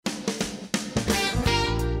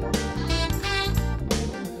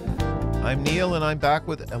I'm Neil, and I'm back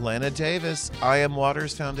with Elena Davis. I Am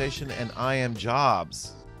Waters Foundation, and I Am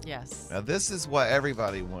Jobs. Yes. Now, this is what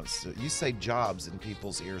everybody wants to. You say jobs, and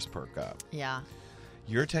people's ears perk up. Yeah.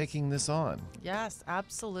 You're taking this on. Yes,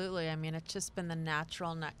 absolutely. I mean, it's just been the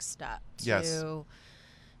natural next step Yes.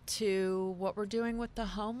 to what we're doing with the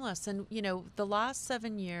homeless. And, you know, the last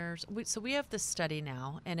 7 years, we have this study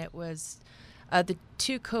now, and it was the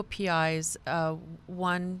two co-PIs,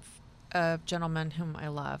 one gentleman whom I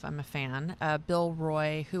love, I'm a fan, Bill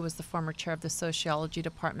Roy, who was the former chair of the sociology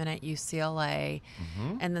department at UCLA.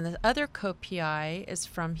 Mm-hmm. And then the other co-PI is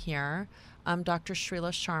from here, Dr.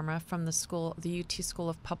 Srila Sharma from the UT School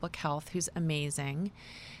of Public Health, who's amazing.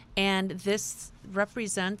 And this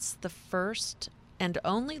represents the first and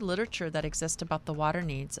only literature that exists about the water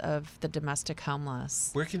needs of the domestic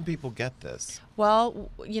homeless. Where can people get this?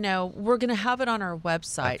 Well, you know, we're going to have it on our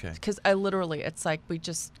website Okay. because it's like we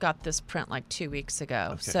just got this print like 2 weeks ago.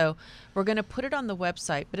 Okay. So we're going to put it on the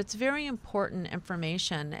website, but it's very important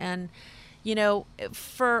information. And, you know,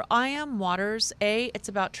 for I Am Waters, it's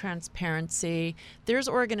about transparency. There's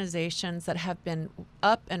organizations that have been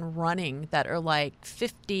up and running that are like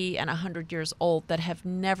 50 and 100 years old that have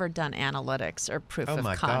never done analytics or proof Oh of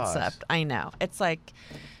my concept. gosh. I know. It's like,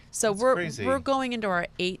 so That's we're crazy. going into our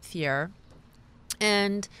 8th year.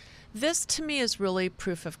 And this to me is really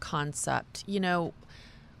proof of concept. You know,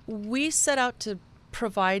 we set out to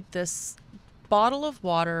provide this bottle of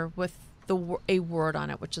water with a word on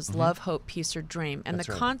it, which is love, hope, peace, or dream. And That's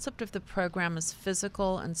the right. concept of the program is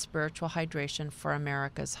physical and spiritual hydration for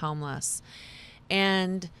America's homeless.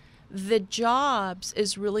 And the jobs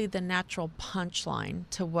is really the natural punchline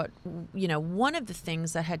to what, you know, one of the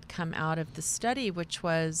things that had come out of the study, which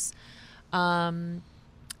was,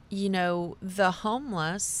 you know, the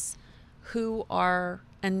homeless who are,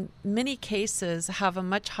 in many cases, have a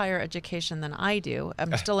much higher education than I do.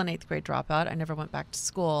 I'm still an 8th grade dropout. I never went back to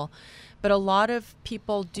school. But a lot of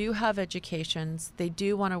people do have educations. They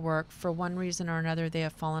do want to work. For one reason or another, they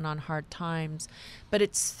have fallen on hard times. But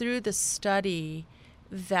it's through the study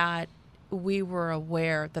that we were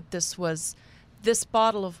aware that this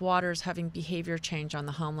bottle of water is having behavior change on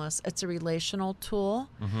the homeless. It's a relational tool.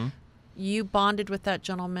 Mm-hmm. You bonded with that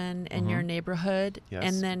gentleman in your neighborhood, Yes.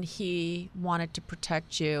 and then he wanted to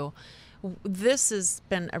protect you. This has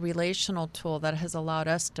been a relational tool that has allowed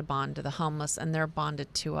us to bond to the homeless, and they're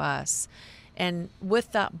bonded to us. And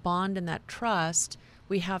with that bond and that trust,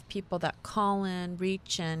 we have people that call in,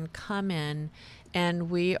 reach in, come in,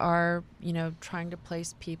 and we are, you know, trying to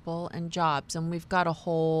place people in jobs. And we've got a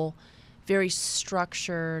whole very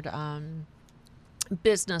structured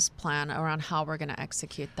business plan around how we're going to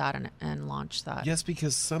execute that and launch that. Yes,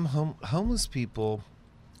 because some homeless people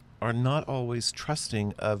are not always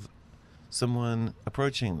trusting of someone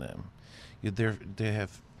approaching them. They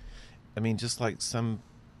have, I mean, just like some,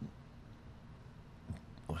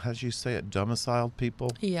 how do you say it, domiciled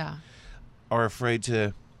people Yeah. are afraid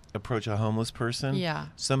to approach a homeless person. Yeah.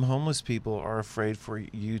 Some homeless people are afraid for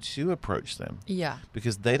you to approach them Yeah.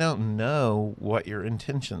 because they don't know what your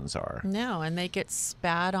intentions are. No, and they get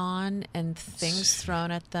spat on and things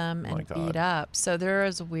thrown at them Oh my and God. beat up. So they're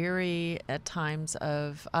as weary at times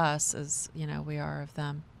of us as, you know, we are of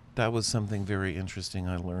them. That was something very interesting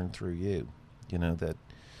I learned through you, you know, that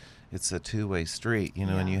it's a two-way street, you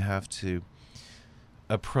know, and Yeah. you have to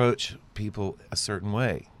approach people a certain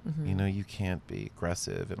way. Mm-hmm. You know, you can't be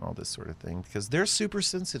aggressive and all this sort of thing because they're super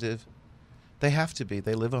sensitive. They have to be.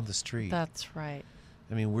 They live on the street. That's right.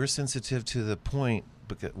 I mean, we're sensitive to the point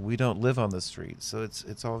because we don't live on the street. So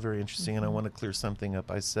it's all very interesting. And I want to clear something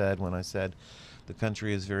up I said when I said the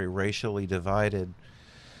country is very racially divided.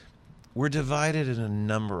 We're divided in a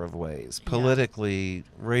number of ways, Yeah. politically,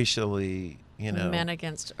 racially, you know. Men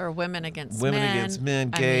against, or women against Women men. against men,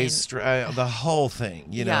 I gays, mean, the whole thing,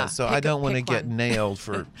 you know. Yeah, So pick I don't want to pick get one. nailed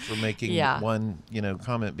for making Yeah. one, you know,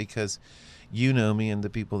 comment because you know me and the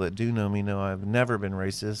people that do know me know I've never been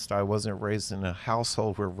racist. I wasn't raised in a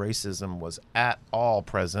household where racism was at all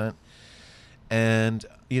present. And,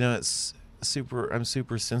 you know, I'm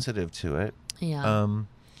super sensitive to it. Yeah.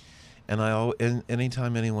 And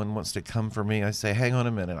anytime anyone wants to come for me, I say, hang on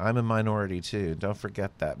a minute, I'm a minority too. Don't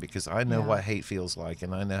forget that because I know Yeah. what hate feels like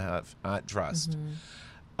and I know how I trust.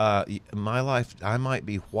 Mhm. My life, I might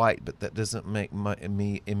be white, but that doesn't make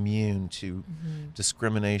me immune to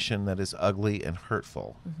discrimination that is ugly and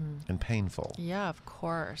hurtful and painful. Yeah, of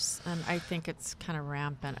course. And I think it's kind of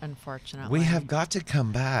rampant, unfortunately. We have got to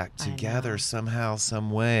come back I together know. somehow,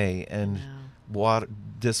 some way. And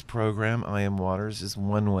this program, I Am Waters, is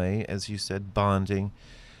one way, as you said, bonding.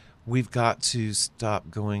 We've got to stop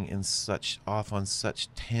going off on such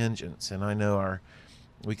tangents. And I know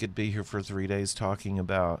We could be here for 3 days talking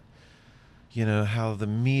about, how the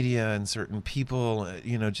media and certain people,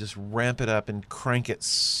 just ramp it up and crank it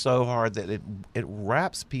so hard that it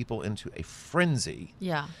wraps people into a frenzy.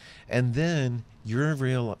 Yeah. And then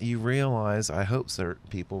you realize, I hope certain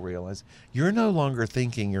people realize, you're no longer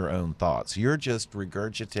thinking your own thoughts. You're just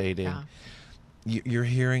regurgitating. Yeah. You're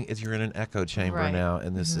hearing it. You're in an echo chamber Right. now,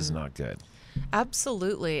 and this is not good.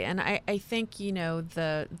 Absolutely. And I think,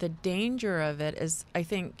 the danger of it is, I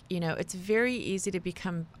think, it's very easy to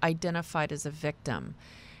become identified as a victim.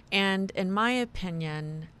 And in my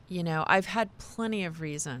opinion, I've had plenty of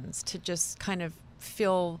reasons to just kind of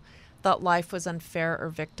feel that life was unfair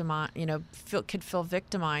or could feel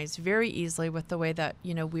victimized very easily with the way that,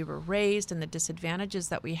 we were raised and the disadvantages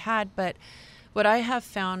that we had. But what I have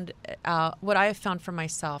found for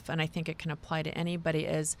myself, and I think it can apply to anybody,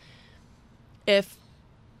 is if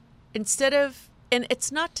instead of, and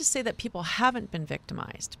it's not to say that people haven't been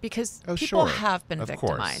victimized, because people have been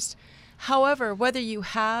victimized. However, whether you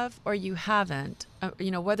have or you haven't,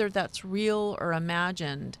 whether that's real or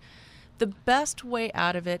imagined, the best way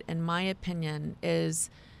out of it, in my opinion,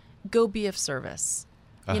 is go be of service.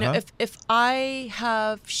 If I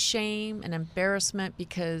have shame and embarrassment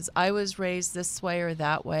because I was raised this way or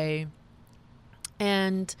that way,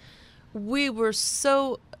 and we were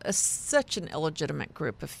such an illegitimate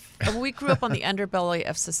group. We grew up on the underbelly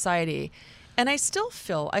of society. And I still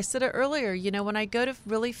feel, I said it earlier, when I go to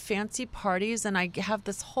really fancy parties and I have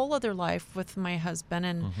this whole other life with my husband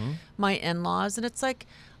and my in-laws, and it's like,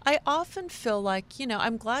 I often feel like,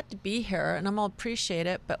 I'm glad to be here and I'll appreciate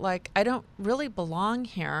it, but like, I don't really belong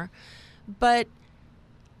here. But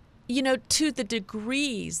to the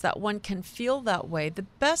degrees that one can feel that way, the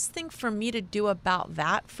best thing for me to do about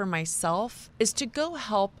that for myself is to go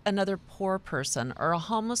help another poor person or a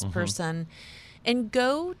homeless person and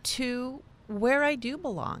go to where I do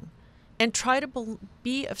belong and try to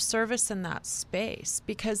be of service in that space,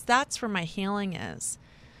 because that's where my healing is.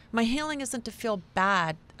 My healing isn't to feel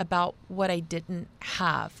bad about what I didn't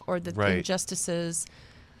have or the injustices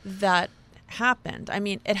that happened. I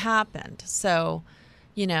mean, it happened. So,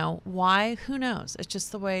 why? Who knows? It's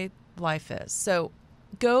just the way life is. So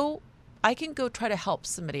I can go try to help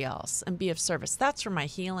somebody else and be of service. That's where my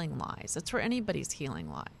healing lies. That's where anybody's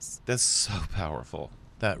healing lies. That's so powerful.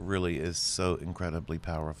 That really is so incredibly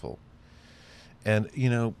powerful. And,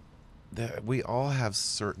 we all have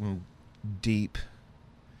certain deep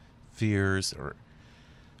fears or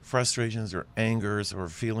frustrations or angers or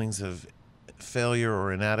feelings of failure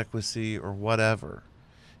or inadequacy or whatever.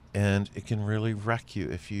 And it can really wreck you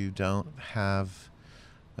if you don't have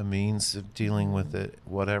a means of dealing with it,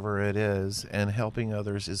 whatever it is. And helping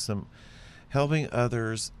others,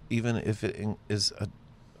 even if it is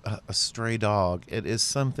a stray dog, it is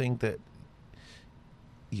something that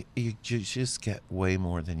you just get way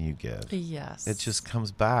more than you give. Yes. It just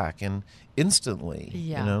comes back and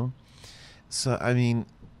instantly, So, I mean,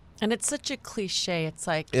 and it's such a cliche. It's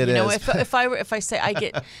like, it is. if I say I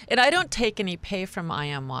get, and I don't take any pay from I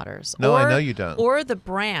Am Waters. No, I know you don't. Or the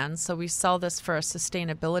brand. So we sell this for a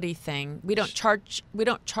sustainability thing. We don't charge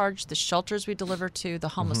the shelters we deliver to the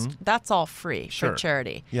homeless. That's all free for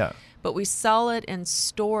charity. Yeah. But we sell it in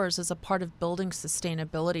stores as a part of building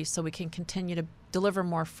sustainability, so we can continue to deliver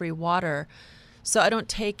more free water. So I don't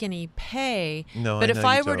take any pay. No, but if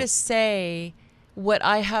I were don't. to say what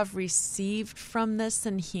I have received from this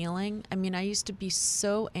in healing, I mean, I used to be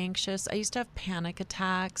so anxious. I used to have panic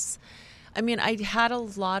attacks. I mean, I had a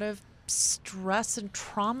lot of stress and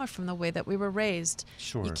trauma from the way that we were raised.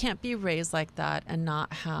 Sure. You can't be raised like that and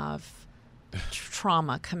not have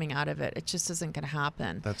trauma coming out of it. It just isn't going to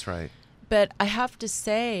happen. That's right. But I have to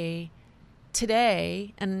say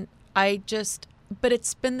today, but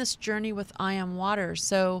it's been this journey with I Am Water.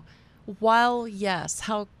 So while, yes,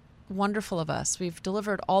 how wonderful of us, we've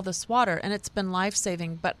delivered all this water and it's been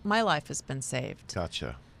life-saving, but my life has been saved.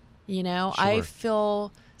 Gotcha. I Sure.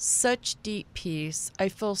 feel such deep peace. I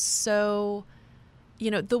feel so,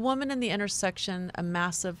 the woman in the intersection, a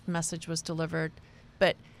massive message was delivered.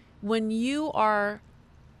 But when you are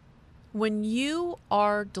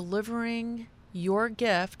delivering your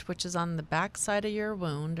gift, which is on the backside of your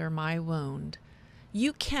wound or my wound,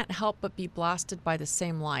 you can't help but be blasted by the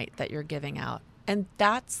same light that you're giving out. And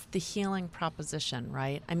that's the healing proposition,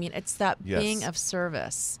 right? I mean, it's that being of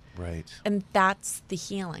service. Right. And that's the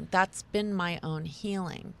healing. That's been my own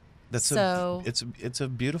healing. It's a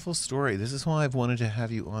beautiful story. This is why I've wanted to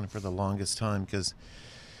have you on for the longest time, because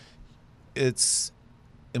it's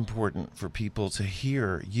important for people to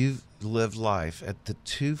hear you've lived life at the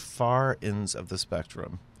two far ends of the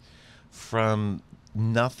spectrum, from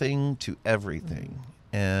nothing to everything.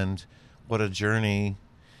 and what a journey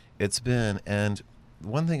it's been. And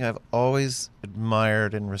one thing I've always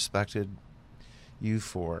admired and respected you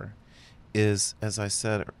for is, as I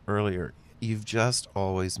said earlier, you've just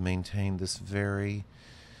always maintained this very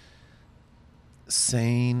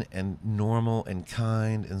sane and normal and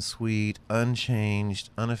kind and sweet, unchanged,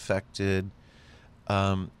 unaffected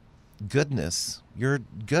goodness. You're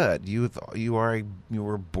good. You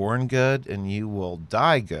were born good, and you will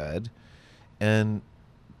die good. And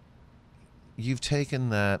you've taken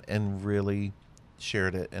that and really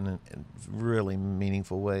shared it in really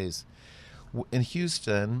meaningful ways. In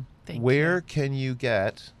Houston, where can you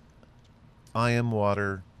get I Am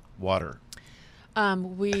Water water?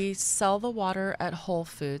 We sell the water at Whole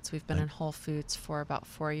Foods. We've been in Whole Foods for about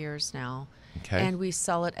 4 years now. Okay. And we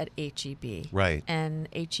sell it at H-E-B. Right. And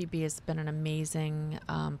H-E-B has been an amazing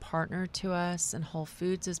partner to us, and Whole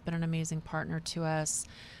Foods has been an amazing partner to us.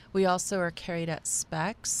 We also are carried at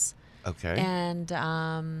Specs. Okay. And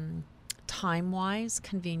Time-Wise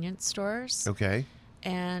convenience stores. Okay.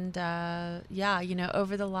 And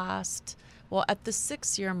over the last, at the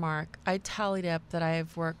 6-year mark, I tallied up that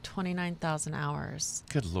I've worked 29,000 hours.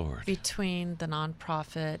 Good Lord. Between the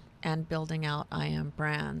nonprofit and building out I Am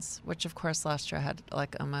Brands, which of course last year I had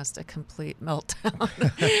like almost a complete meltdown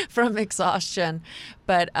from exhaustion,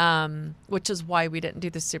 but which is why we didn't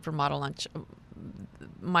do the supermodel lunch.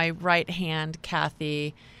 My right hand,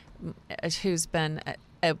 Kathy, who's been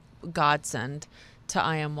a godsend to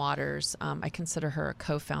I Am Waters. I consider her a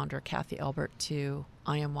co-founder, Kathy Elbert, to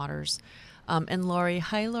I Am Waters. And Lori,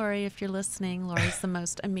 hi Lori, if you're listening. Lori's the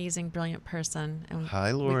most amazing, brilliant person. And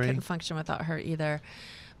hi Lori. We couldn't function without her either.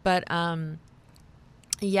 But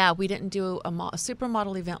we didn't do a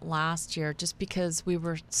supermodel event last year just because we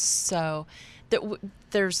were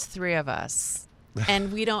there's 3 of us.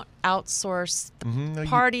 And we don't outsource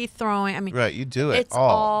party throwing. I mean, right, you do it it's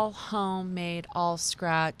all homemade, all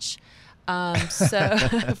scratch. So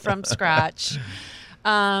from scratch.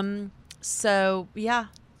 So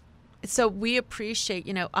we appreciate,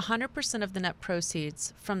 100% of the net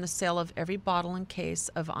proceeds from the sale of every bottle and case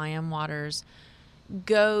of I Am Waters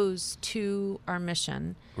goes to our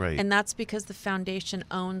mission. Right. And that's because the foundation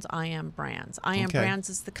owns I Am Brands. I Am Brands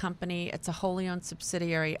is the company. It's a wholly owned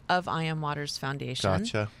subsidiary of I Am Waters Foundation.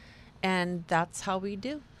 Gotcha. And that's how we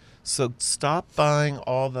do. So stop buying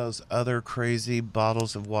all those other crazy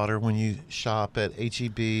bottles of water when you shop at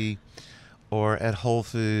H-E-B or at Whole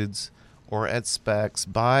Foods or at Specs.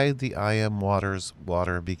 Buy the I Am Waters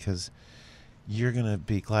water because you're going to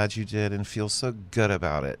be glad you did and feel so good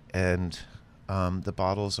about it. And the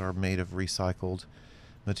bottles are made of recycled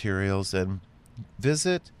materials. And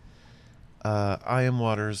visit I Am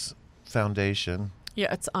Waters Foundation.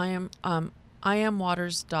 Yeah, it's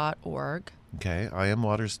iamwaters.org. Okay,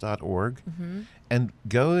 iamwaters.org. Mm-hmm. And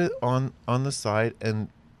go on the site and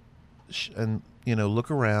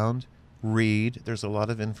look around, read. There's a lot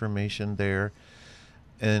of information there.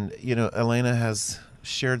 And, Elena has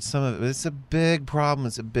shared some of it. It's a big problem.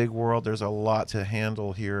 It's a big world. There's a lot to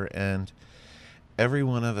handle here. And every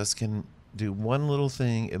one of us can do one little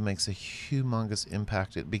thing. It makes a humongous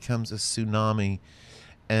impact. It becomes a tsunami.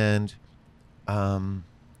 And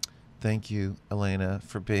thank you, Elena,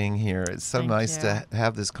 for being here. It's so nice to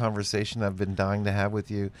have this conversation I've been dying to have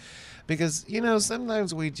with you. Because,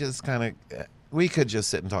 sometimes we just we could just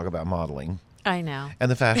sit and talk about modeling. I know.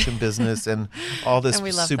 And the fashion business and all this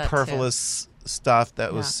superfluous stuff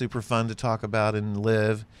that was super fun to talk about and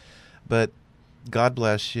live. But God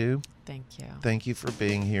bless you. Thank you. Thank you for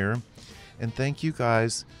being here. And thank you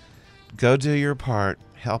guys. Go do your part.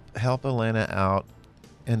 Help Elena out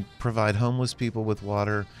and provide homeless people with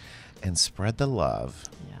water and spread the love.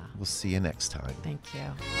 Yeah. We'll see you next time. Thank you.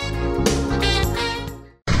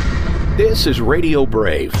 This is Radio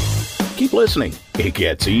Brave. Keep listening. It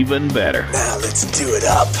gets even better. Now let's do it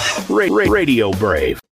up. Radio Brave.